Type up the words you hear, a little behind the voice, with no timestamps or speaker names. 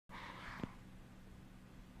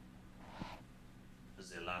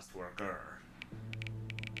honest worker.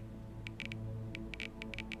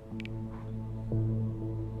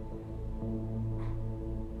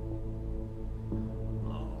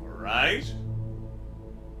 All right.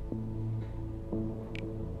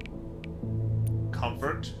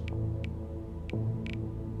 Comfort.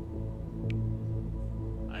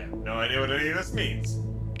 I have no idea what any of this means.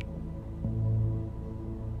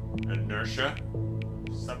 Inertia.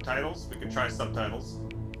 Subtitles? We can try subtitles.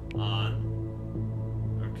 On.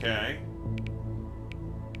 Okay.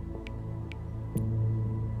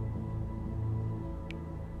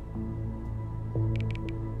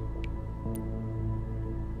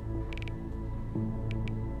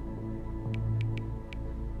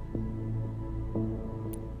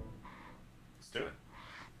 Let's do it.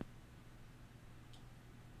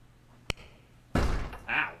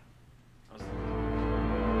 Ow. That was...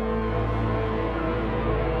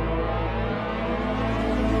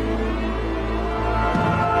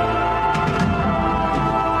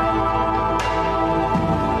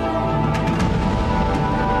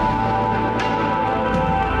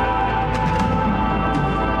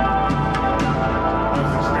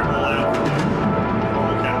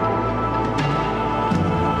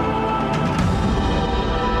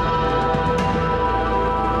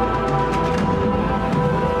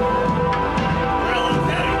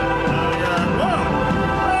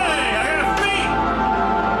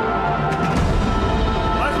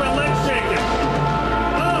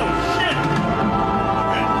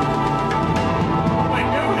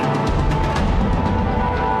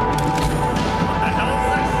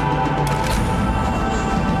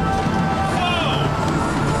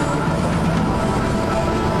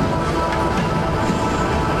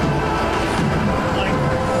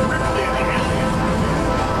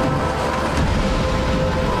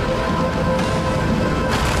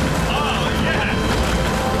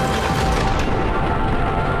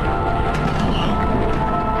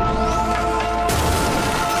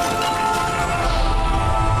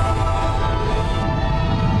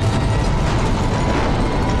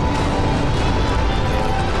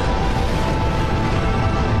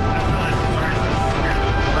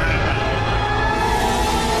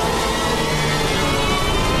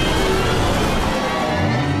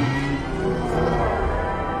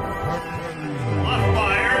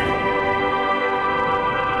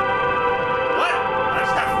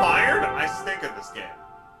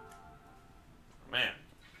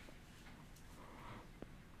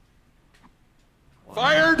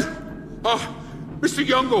 Mr.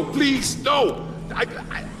 Youngo, please, no!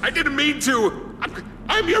 I didn't mean to!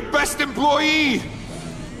 I'm your best employee!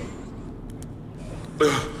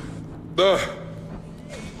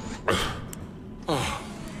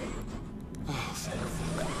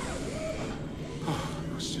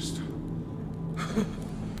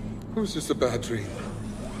 It was just a bad dream.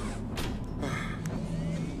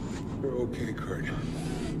 You're okay, Kurt.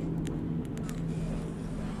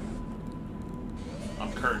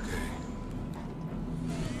 I'm Kurt.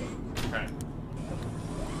 Okay.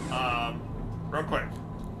 Real quick.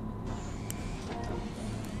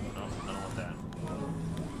 No, I don't want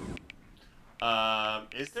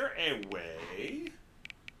that. Is there a way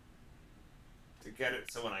to get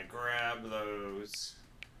it so when I grab those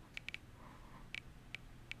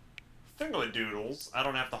thingamadoodles, I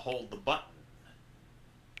don't have to hold the button?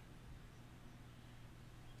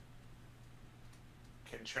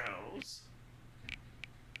 Controls.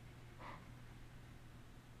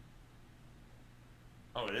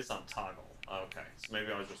 Oh, it is on toggle. Okay, so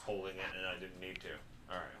maybe I was just holding it and I didn't need to.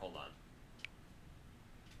 Alright, hold on.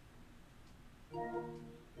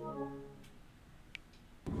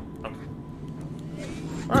 Okay.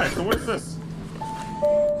 Alright, so what's this?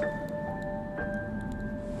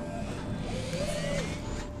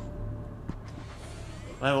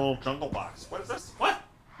 I have a little jungle box. What is this? What?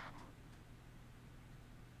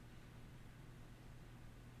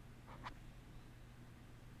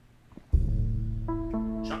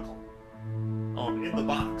 Jungle. Oh, I'm in the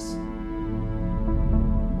box.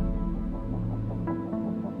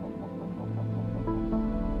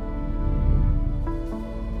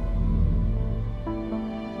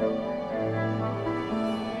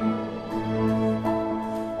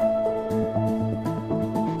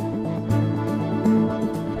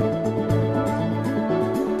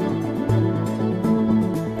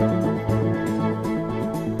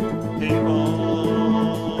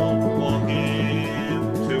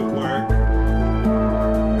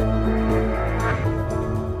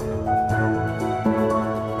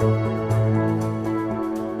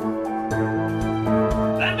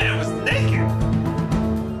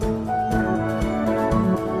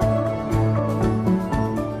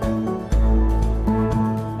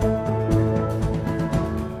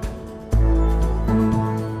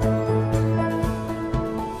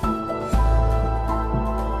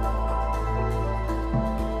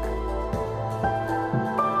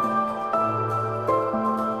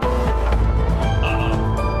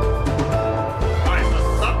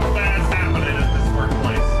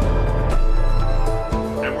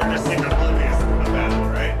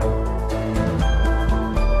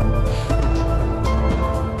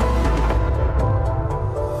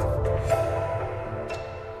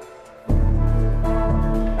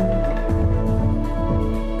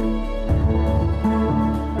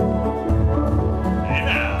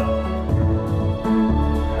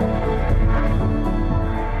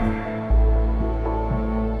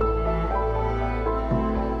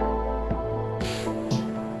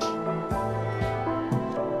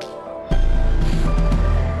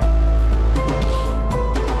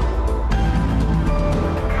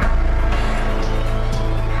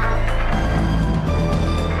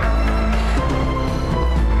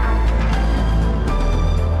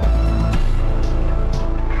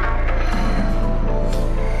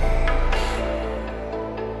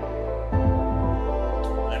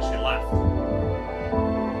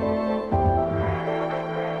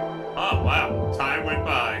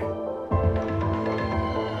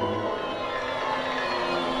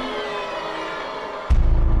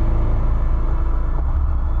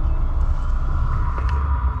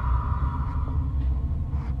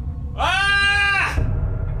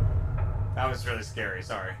 scary.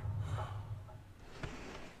 Sorry.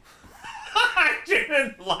 I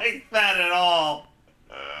didn't like that at all.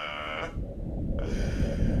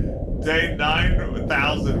 Day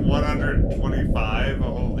 9,125.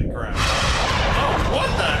 Holy crap. Oh, what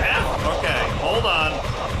the F? Okay, hold on.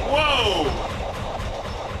 Whoa!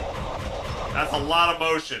 That's a lot of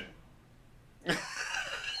motion. No,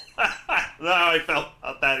 I felt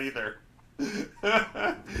about that either.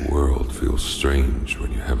 The world feels strange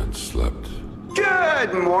when you haven't slept.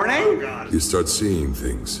 Good morning. Oh, God. You start seeing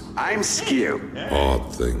things. I'm Skew.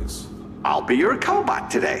 Odd things. I'll be your cobot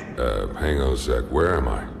today. Hang on a sec. Where am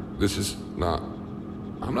I? This is not...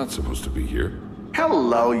 I'm not supposed to be here.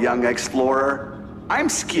 Hello, young explorer. I'm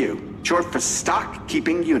Skew, short for Stock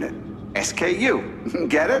Keeping Unit. SKU.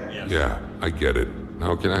 Get it? Yes. Yeah, I get it.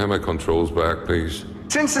 Now, can I have my controls back, please?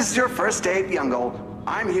 Since this is your first day at Youngle,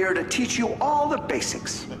 I'm here to teach you all the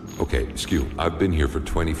basics. Okay, Skew, I've been here for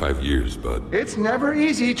 25 years, but... It's never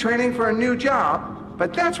easy training for a new job,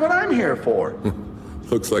 but that's what I'm here for.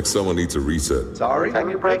 Looks like someone needs a reset. Sorry? Time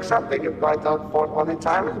you break something, you write down for one in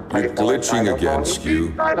time. You're glitching again,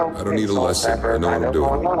 Skew. I don't need a lesson. I know what I'm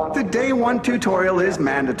doing. The day one tutorial is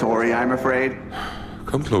mandatory, I'm afraid.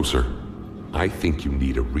 Come closer. I think you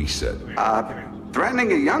need a reset.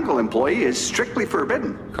 Threatening a Youngle employee is strictly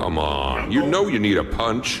forbidden. Come on. You know you need a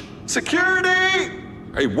punch. Security!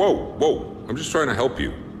 Hey, whoa, whoa. I'm just trying to help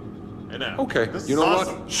you. I know. Okay, This you is know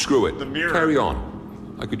awesome. what? Screw it. The mirror. Carry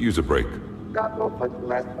on. I could use a break. My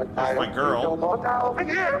girl. Over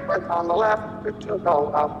here, but on the left, to go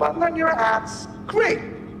up on your hats. Great.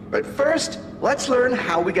 But first, let's learn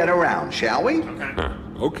how we get around, shall we? Okay. Huh,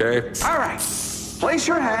 okay. All right. Place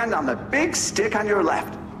your hand on the big stick on your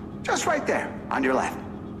left. Just right there, on your left.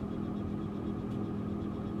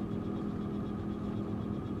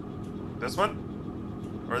 This one?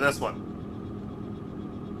 Or this one?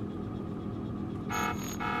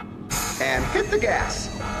 And hit the gas.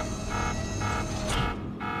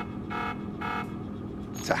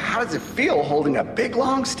 So how does it feel holding a big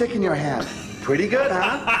long stick in your hand? Pretty good,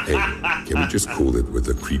 huh? Hey, can we just cool it with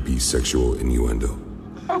a creepy sexual innuendo?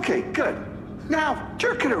 Okay, good. Now,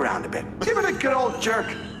 jerk it around a bit. Give it a good old jerk.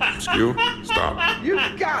 Skew, stop. You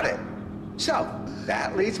got it. So,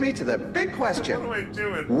 that leads me to the big question. What am I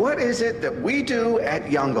doing? What is it that we do at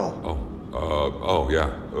Youngle?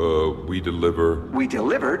 Yeah. We deliver... We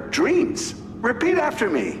deliver dreams. Repeat after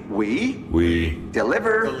me. We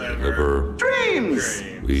deliver Deliver... dreams.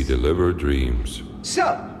 We deliver dreams.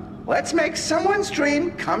 So, let's make someone's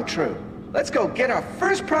dream come true. Let's go get our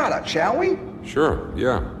first product, shall we? Sure,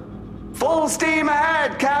 yeah. Full steam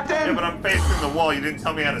ahead, Captain! Yeah, but I'm facing the wall. You didn't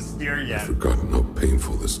tell me how to steer yet. Forgotten how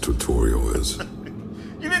painful this tutorial is.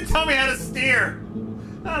 You didn't tell me how to steer.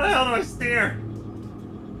 How the hell do I steer?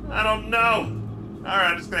 I don't know.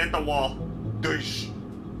 Alright, I'm just gonna hit the wall. Douche.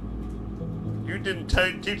 You didn't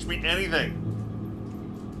teach me anything.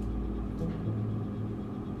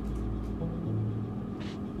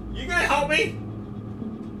 You gonna help me?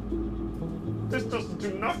 This doesn't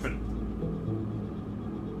do nothing.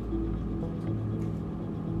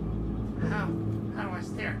 How do I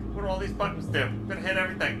steer? What do all these buttons do? I'm gonna hit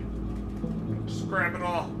everything. Just grab it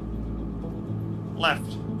all. Left.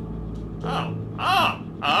 Oh,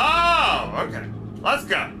 okay. Let's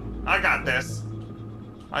go. I got this.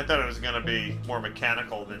 I thought it was gonna be more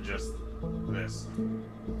mechanical than just this.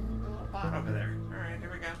 Little bot over there. Alright,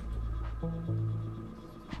 here we go.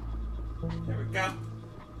 Here we go.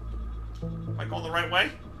 Am I going the right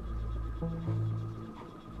way?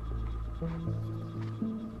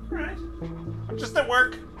 Alright. I'm just at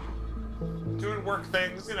work. Doing work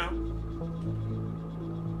things, you know.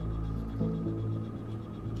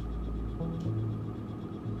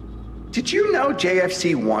 Did you know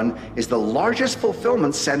JFC-1 is the largest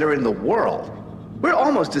fulfillment center in the world? We're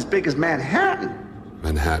almost as big as Manhattan.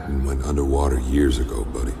 Manhattan went underwater years ago,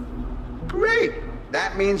 buddy. Great!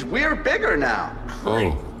 That means we're bigger now.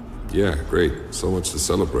 Oh, yeah, great. So much to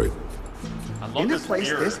celebrate. I love In a this place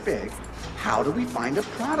mirror. this big, how do we find a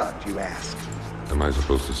product, you ask? Am I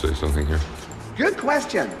supposed to say something here? Good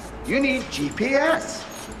question. You need GPS.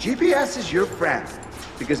 GPS is your friend,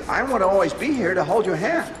 because I want to always be here to hold your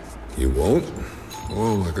hand. You won't?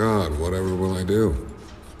 Oh my god, whatever will I do?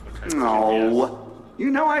 No.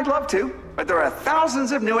 You know I'd love to, but there are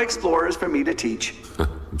thousands of new explorers for me to teach.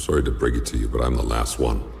 I'm sorry to break it to you, but I'm the last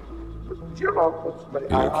one. You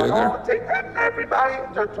okay there?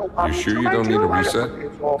 You sure you don't need a reset?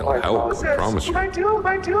 It'll help, I promise you.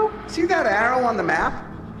 Mine too. See that arrow on the map?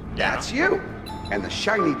 That's you. And the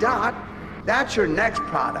shiny dot, that's your next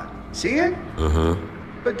product. See it? Uh-huh.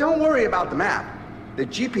 But don't worry about the map. The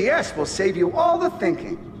GPS will save you all the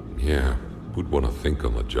thinking. Yeah, Who'd want to think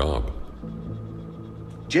on the job?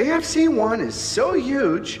 JFC1 is so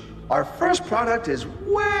huge, our first product is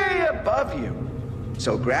way above you.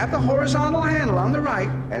 So grab the horizontal handle on the right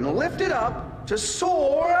and lift it up to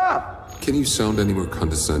soar up. Can you sound any more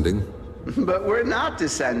condescending? But we're not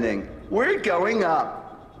descending. We're going up.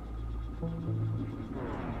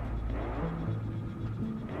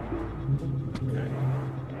 Okay.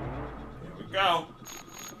 Here we go.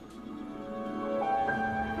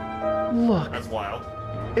 Look, That's wild.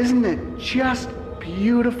 isn't it just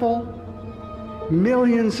beautiful?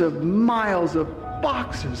 Millions of miles of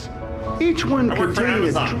boxes, each one I work for containing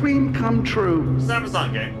a Amazon. dream come true. It's an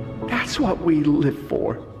Amazon game. That's what we live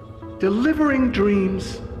for. Delivering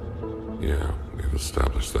dreams. Yeah, we've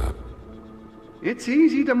established that. It's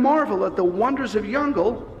easy to marvel at the wonders of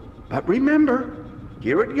Youngle, but remember,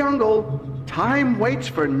 here at Youngle, time waits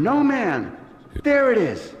for no man. There it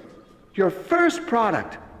is, your first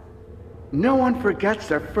product. No one forgets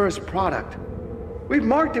their first product. We've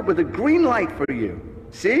marked it with a green light for you.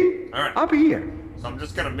 See? All right. Up here. So I'm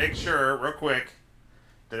just gonna make sure, real quick,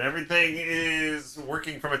 that everything is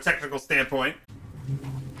working from a technical standpoint.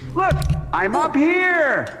 Look, I'm up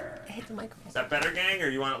here. I hit the microphone. Is that better, gang, or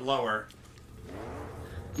you want it lower?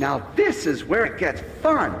 Now this is where it gets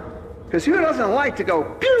fun. Because who doesn't like to go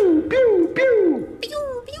pew, pew, pew?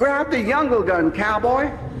 Pew, pew. Grab the Youngle gun, cowboy.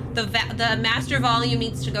 The master volume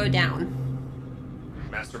needs to go down.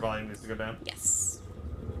 Master volume needs to go down. Yes.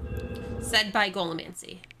 Said by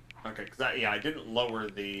Golomancy. Okay, because I didn't lower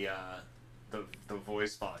the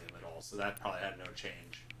voice volume at all, so that probably had no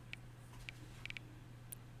change.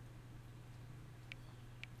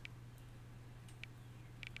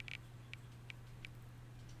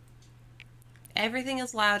 Everything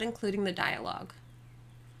is loud, including the dialogue.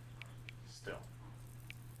 Still.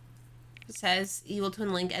 It says Evil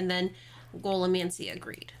Twin Link, and then Golomancy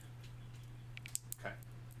agreed. Okay.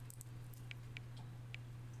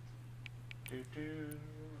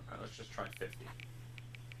 Alright, let's just try 50.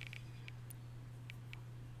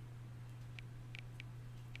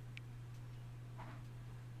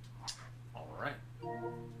 Alright.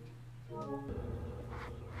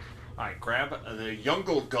 Alright, grab the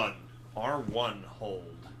Youngle gun. R1 hold.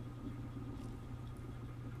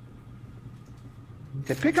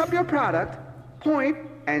 To pick up your product, point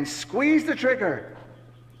and squeeze the trigger.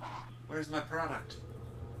 Where's my product?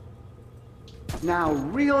 Now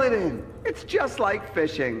reel it in. It's just like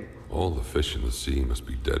fishing. All the fish in the sea must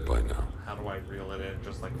be dead by now. How do I reel it in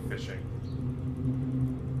just like fishing?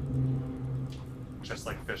 Just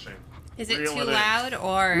like fishing. Is it Reel too it in. loud,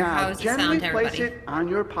 or how Now does it gently sound to place everybody? it on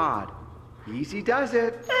your pod. Easy does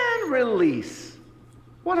it. And release.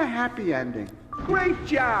 What a happy ending. Great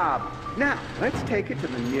job. Now, let's take it to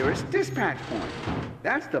the nearest dispatch point.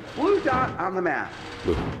 That's the blue dot on the map.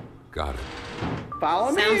 Look, got it.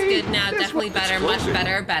 Follow me. Sounds good now, This definitely way. better, much closing.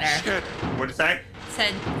 better, better. Shit. What'd you say?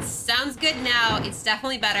 Said, sounds good now, it's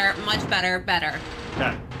definitely better, much better, better.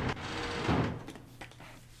 Okay.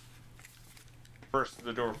 First,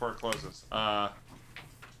 the door before it closes.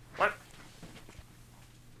 What?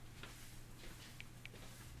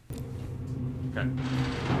 Okay.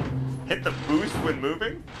 Hit the boost when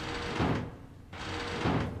moving?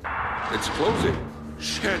 It's closing.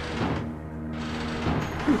 Shit.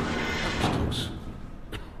 That was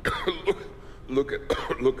close.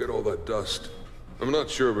 look at all that dust. I'm not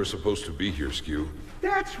sure we're supposed to be here, Skew.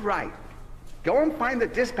 That's right. Go and find the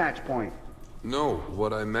dispatch point. No,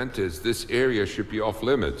 what I meant is this area should be off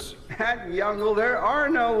limits. At Youngle, there are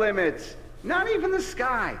no limits. Not even the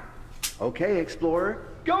sky. Okay, Explorer.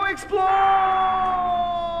 Go explore!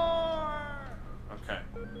 Okay.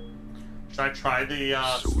 Should I try the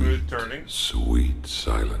smooth turning? Sweet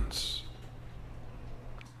silence.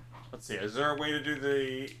 Let's see. Is there a way to do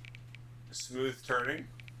the smooth turning?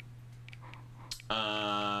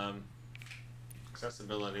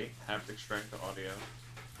 Accessibility, haptic strength, audio,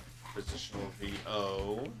 positional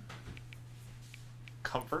VO,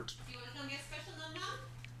 comfort. Do you want to come get special though now?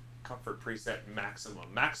 Comfort preset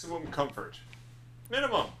maximum. Maximum comfort.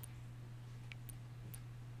 Minimum.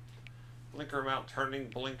 Blinker amount, turning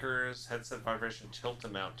blinkers, headset vibration, tilt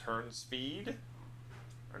amount, turn speed,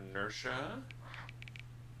 inertia.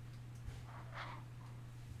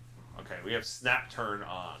 Okay, we have snap turn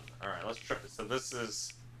on. Alright, let's try. So this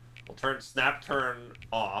is, we'll turn snap turn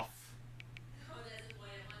off.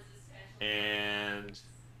 And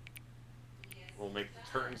we'll make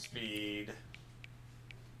the turn speed.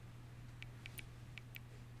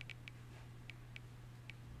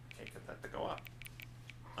 Can't get that to go up.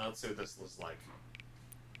 Let's see what this looks like.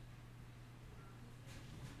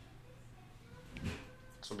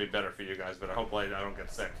 This will be better for you guys, but hopefully I don't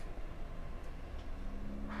get sick.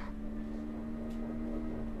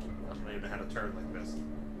 turn like this.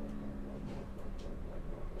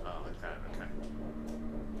 Oh, like that. Okay.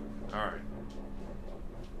 All right.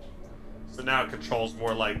 So now it controls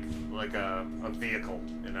more like a vehicle,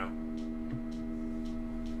 you know.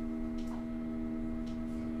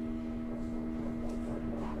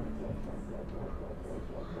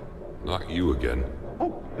 Not you again.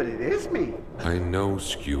 Oh, but it is me. I know,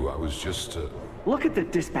 Skew. I was just, Look at the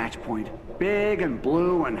dispatch point. Big and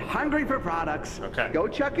blue and hungry for products. Okay. Go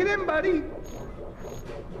chuck it in, buddy.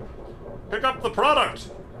 Pick up the product.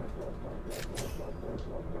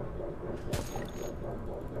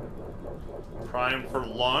 Prime for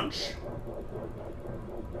launch.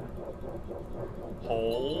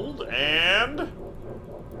 Hold and...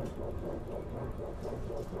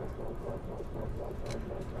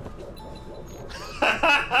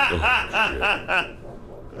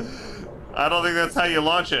 I don't think that's how you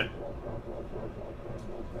launch it.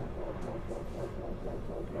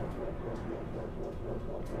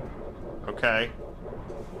 Okay.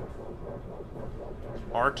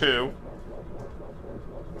 R2.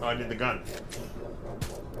 Oh, I need the gun.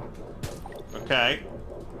 Okay.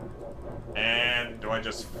 And do I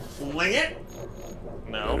just fling it?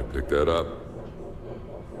 Better No. pick that up.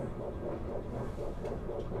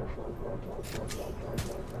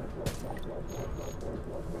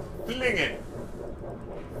 Fling it.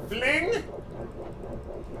 Fling.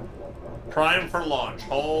 Prime for launch.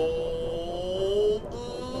 Hold.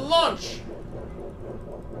 Launch.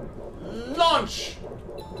 Launch.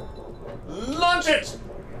 Launch it.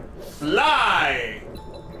 Fly.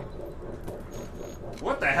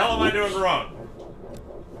 What the hell am I doing wrong?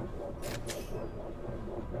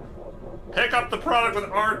 Pick up the product with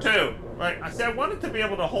R2. Right, I said I wanted to be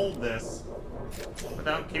able to hold this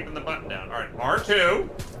without keeping the button down. All right, R2.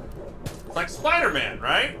 It's like Spider-Man,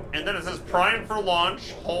 right? And then it says prime for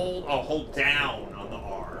launch, hold, oh, hold down on the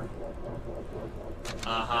R.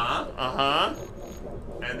 Uh-huh, uh-huh.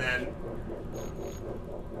 And then...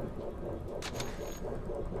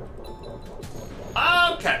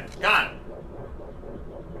 Okay, got it.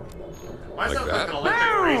 Why Like sounds that? like an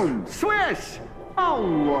electric razor? Boom! Swish! Oh,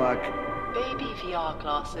 look. Baby VR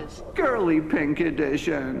glasses. Girly pink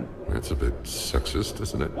edition. That's a bit sexist,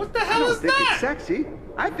 isn't it? What the I hell don't is think that? it's sexy.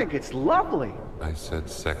 I think it's lovely. I said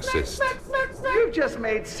sexist. You've just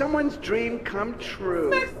made someone's dream come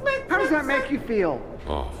true. How does that make you feel?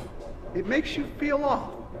 Off. It makes you feel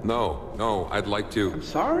off. No, I'd like to.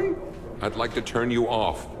 Sorry? I'd like to turn you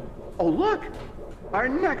off. Oh, look! Our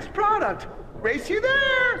next product! Race you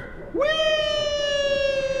there! Whee!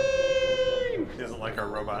 She doesn't like our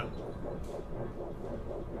robot.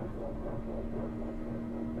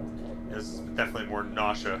 This is definitely more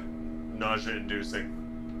nausea-inducing.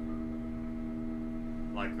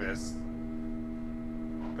 Like this.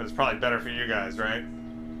 But it's probably better for you guys, right?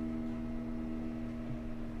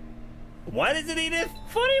 What is it, Edith?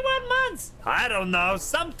 41 months? I don't know.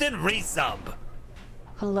 Something resub.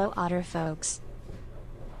 Hello, Otter folks.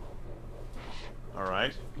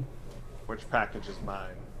 Alright. Which package is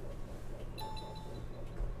mine?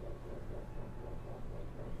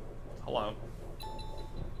 Hello.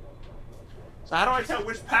 So how do I tell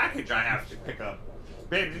which package I have to pick up?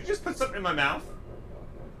 Babe, did you just put something in my mouth?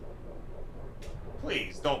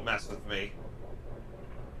 Please, don't mess with me.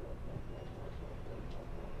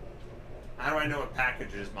 How do I know what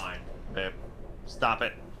package is mine? Babe, stop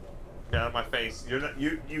it. Get out of my face. You're not,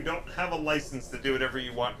 you don't have a license to do whatever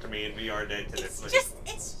you want to me in VR Day today.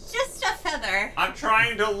 It's just a feather. I'm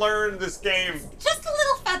trying to learn this game. Just a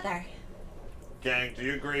little feather. Gang, do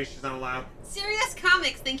you agree she's not allowed? Serious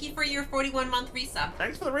Comics, thank you for your 41-month resub.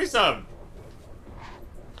 Thanks for the resub.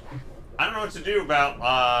 I don't know what to do about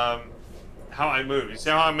how I move. You see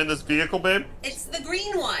how I'm in this vehicle, babe? It's the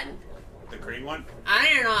green one. The green one? I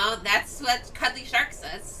don't know. That's what Cuddly Shark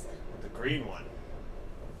says. The green one.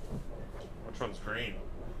 Which one's green?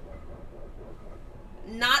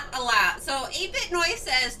 Not allowed. So 8-Bit Noise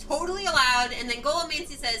says totally allowed, and then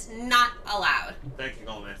Golomancy says not allowed. Thank you,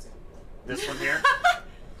 Golomancy. This one here.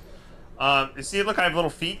 You see, look, I have little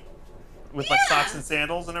feet with my socks and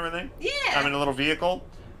sandals and everything. Yeah. I'm in a little vehicle.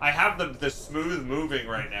 I have the smooth moving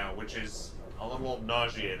right now, which is a little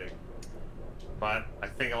nauseating. But I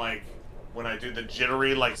think like when I do the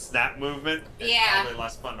jittery like snap movement, it's probably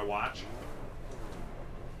less fun to watch.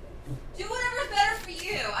 Do whatever's better for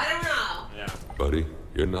you. I don't know. Yeah. Buddy,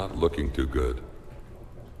 you're not looking too good.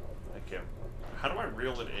 Thank you. How do I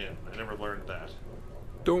reel it in? I never learned that.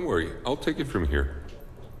 Don't worry, I'll take it from here.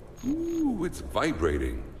 Ooh, it's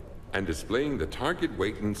vibrating. And displaying the target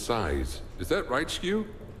weight and size. Is that right, Skew?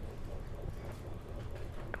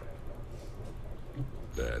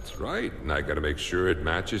 That's right, and I gotta make sure it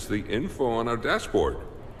matches the info on our dashboard.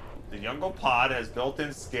 The Youngle pod has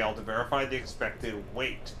built-in scale to verify the expected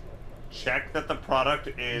weight. Check that the product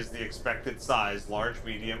is the expected size, large,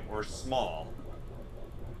 medium, or small.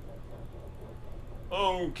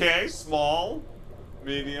 Okay, small,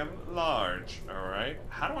 medium, large. Alright.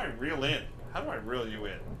 How do I reel in? How do I reel you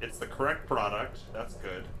in? It's the correct product. That's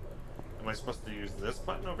good. Am I supposed to use this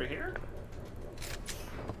button over here?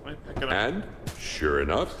 Am I picking up? And, sure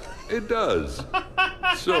enough, it does.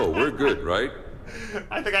 So, we're good, right?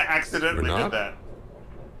 I think I accidentally We're did not? that.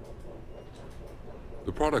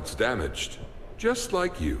 The product's damaged, just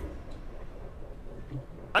like you.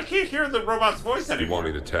 I can't hear the robot's voice You anymore.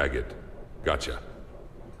 want me to tag it? Gotcha.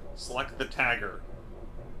 Select the tagger.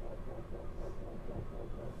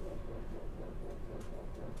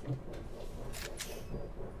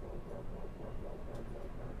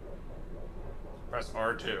 Press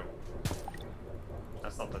R2.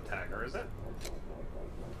 That's not the tagger, is it?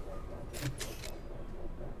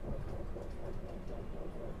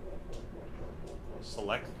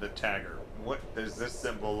 Select the tagger. What does this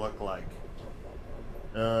symbol look like?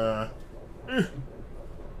 Got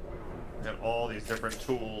all these different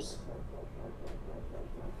tools.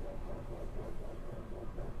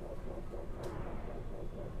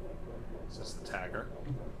 Is this the tagger?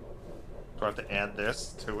 Do I have to add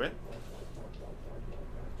this to it?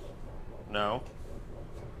 No.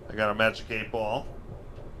 I got a magic 8-ball.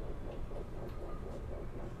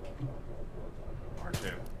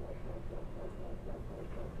 R2.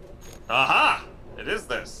 Aha! It is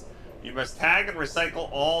this. You must tag and recycle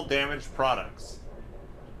all damaged products.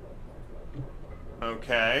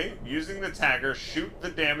 Okay. Using the tagger, shoot the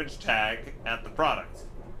damaged tag at the product.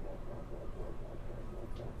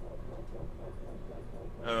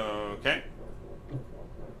 Okay.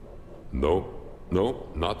 No,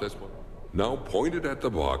 not this one. Now point it at the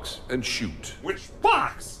box and shoot. Which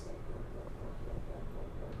box?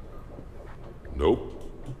 Nope.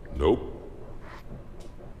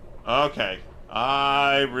 Okay.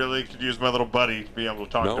 I really could use my little buddy to be able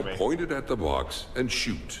to talk Now to me. point it at the box and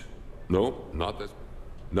shoot. No, not this.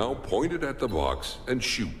 Now point it at the box and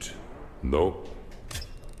shoot. No.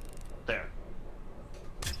 There.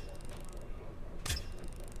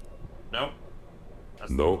 Nope.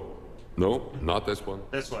 That's No, not this one.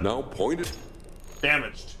 This one. Now point it.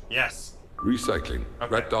 damaged. Yes. Recycling.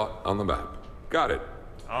 Okay. Red dot on the map. Got it.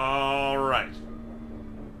 All right.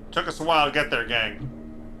 Took us a while to get there, gang.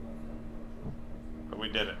 But we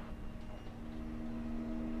did it.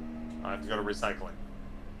 I have to go to recycling.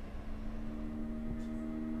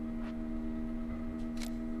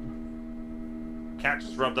 Cat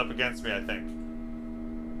just rubbed up against me, I think.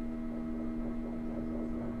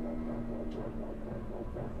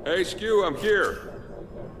 Hey, Skew, I'm here.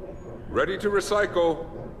 Ready to recycle.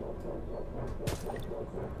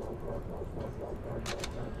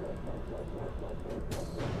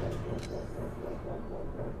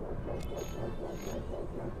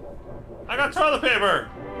 I got toilet paper!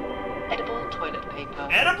 Edible toilet paper.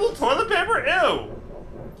 Edible toilet paper? Ew!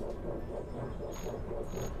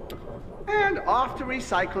 And off to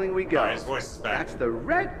recycling we go. Alright, his voice is back. That's the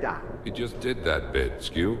red dot. You just did that bit,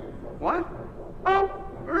 Skew. What? Oh,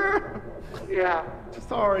 Yeah.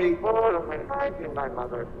 sorry. Oh, I've been my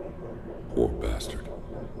mother. Poor bastard.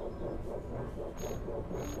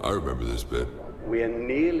 I remember this bit. We're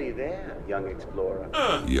nearly there, young explorer.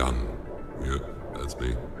 Young. Yeah, that's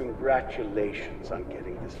me. Congratulations on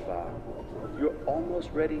getting this far. You're almost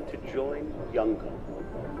ready to join Youngle,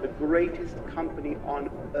 the greatest company on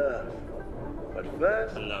Earth. But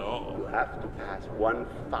first, Hello. you have to pass one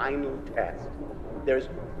final test. There's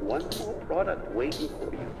one more product waiting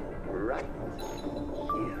for you, right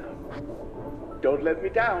here. Don't let me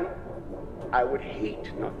down. I would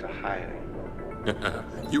hate not to hire you.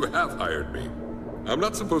 You have hired me. I'm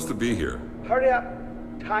not supposed to be here. Hurry up.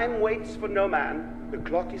 Time waits for no man. The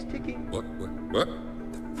clock is ticking. What?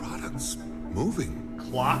 The product's moving.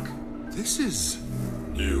 Clock? This is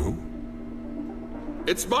new.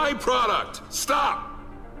 It's my product! Stop!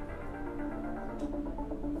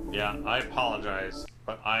 Yeah, I apologize,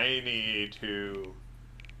 but I need to...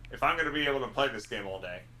 If I'm going to be able to play this game all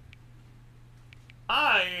day,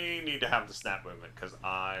 I need to have the snap movement, because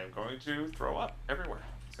I'm going to throw up everywhere.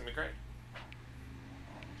 It's going to be great.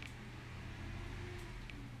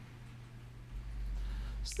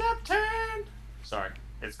 Snap turn! Sorry,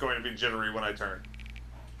 it's going to be jittery when I turn.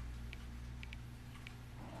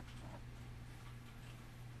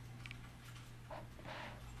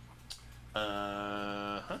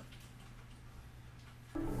 Uh-huh.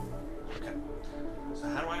 Okay. So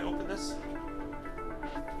how do I open this?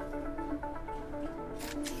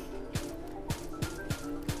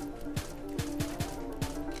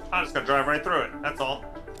 I'm just gonna drive right through it. That's all.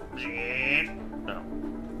 No.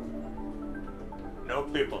 No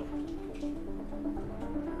people.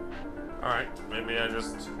 Alright, maybe I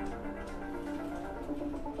just...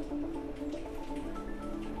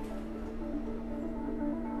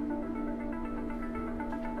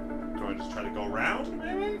 Do I just try to go around,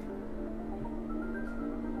 maybe?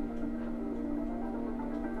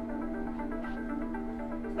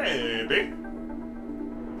 Maybe.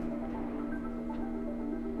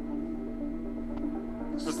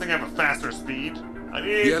 Does this thing have a faster speed? I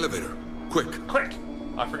need... The elevator. Quick. Quick!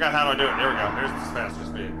 I forgot how to do it. There we go. There's this faster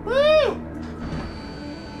speed. Woo!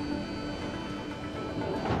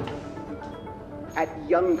 At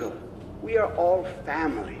Youngle, we are all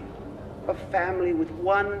family. A family with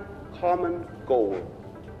one common goal.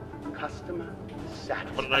 Customer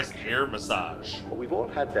satisfaction. What a nice ear massage. But we've all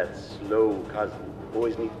had that slow cousin who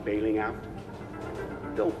always needs bailing out.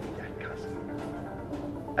 Don't be that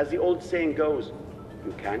cousin. As the old saying goes,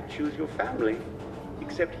 you can't choose your family,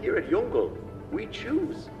 except here at Youngle, we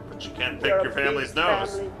choose. But you can't pick your family's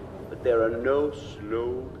nose. Family, but there are no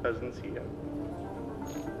slow cousins here.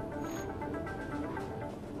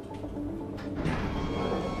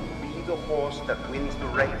 Be the horse that wins the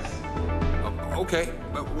race. Okay,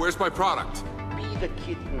 but where's my product? Be the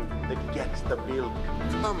kitten that gets the milk.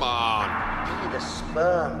 Come on. Be the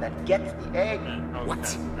sperm that gets the egg. Okay, What?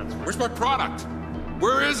 That's Where's my product?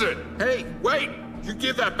 Where is it? Hey, wait! You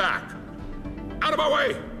give that back! Out of my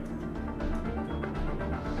way!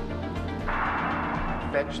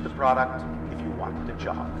 Fetch the product if you want the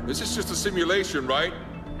job. This is just a simulation, right?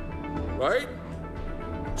 Right?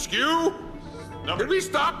 Skew? Can we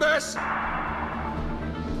stop this?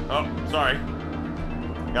 Oh, sorry.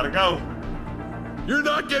 Gotta go. You're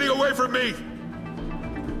not getting away from me!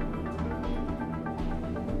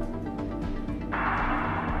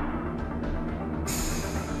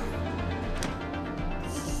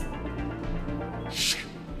 Shit,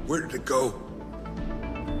 where did it go?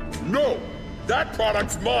 No! That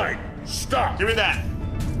product's mine! Stop! Give me that.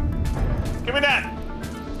 Give me that.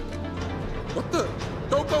 What the?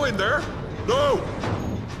 Don't go in there! No!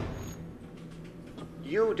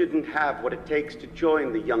 You didn't have what it takes to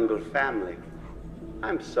join the Youngle family.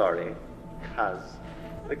 I'm sorry, cuz.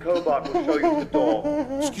 The cobot will show you the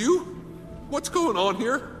door. Skew? What's going on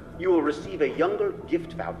here? You will receive a Youngle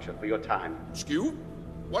gift voucher for your time. Skew?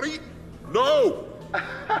 What are you... No!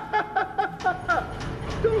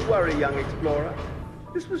 Don't worry, young explorer.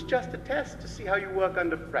 This was just a test to see how you work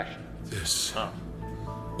under pressure. This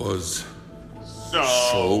was So,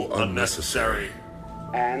 so unnecessary. unnecessary.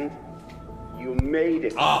 And you made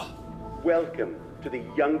it. Ah, Welcome to the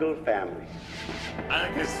Youngle family. I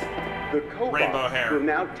think it's The Rainbow cobot hair. will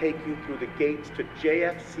now take you through the gates to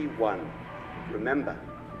JFC-1. Remember,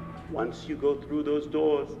 once you go through those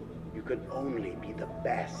doors, you can only be the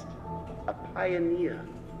best. A pioneer,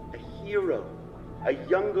 a hero, a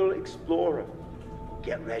Youngle explorer.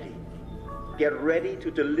 Get ready. Get ready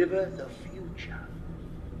to deliver the future.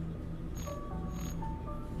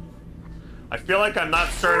 I feel like I'm not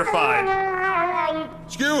certified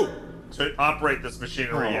Skew! to operate this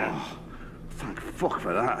machinery yet. Thank fuck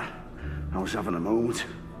for that. I was having a moment.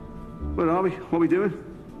 Where are we? What are we doing?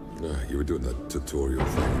 You were doing that tutorial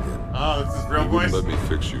thing again. Oh, this is real You voice? wouldn't let me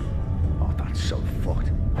fix you. Oh, that's so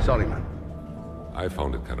fucked. Sorry, man. I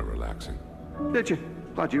found it kind of relaxing. Did you?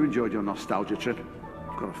 Glad you enjoyed your nostalgia trip.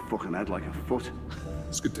 I've got a fucking head like a foot.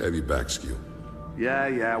 It's good to have you back, Skew.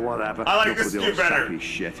 Yeah, whatever. I like Enough this with Stu your better. sappy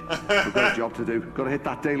shit. We've got a job to do. Got to hit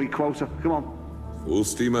that daily quota. Come on. Full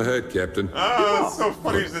steam ahead, Captain. Oh, that's so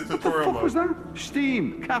funny. He's in What the tutorial fuck was mode. that?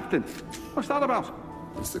 Steam, Captain. What's that about?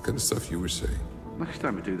 It's the kind of stuff you were saying. Next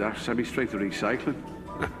time we do that, send me straight to recycling.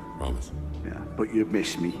 Promise. Yeah, but you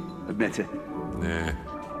miss me. Admit it. Nah.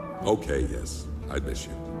 Okay, yes. I'd miss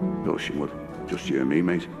you. Of course you would. Just you and me,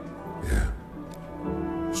 mate. Yeah.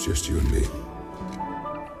 It's just you and me.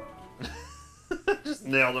 Just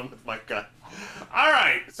nailed him with my gun.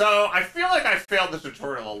 Alright, so I feel like I failed the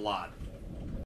tutorial a lot.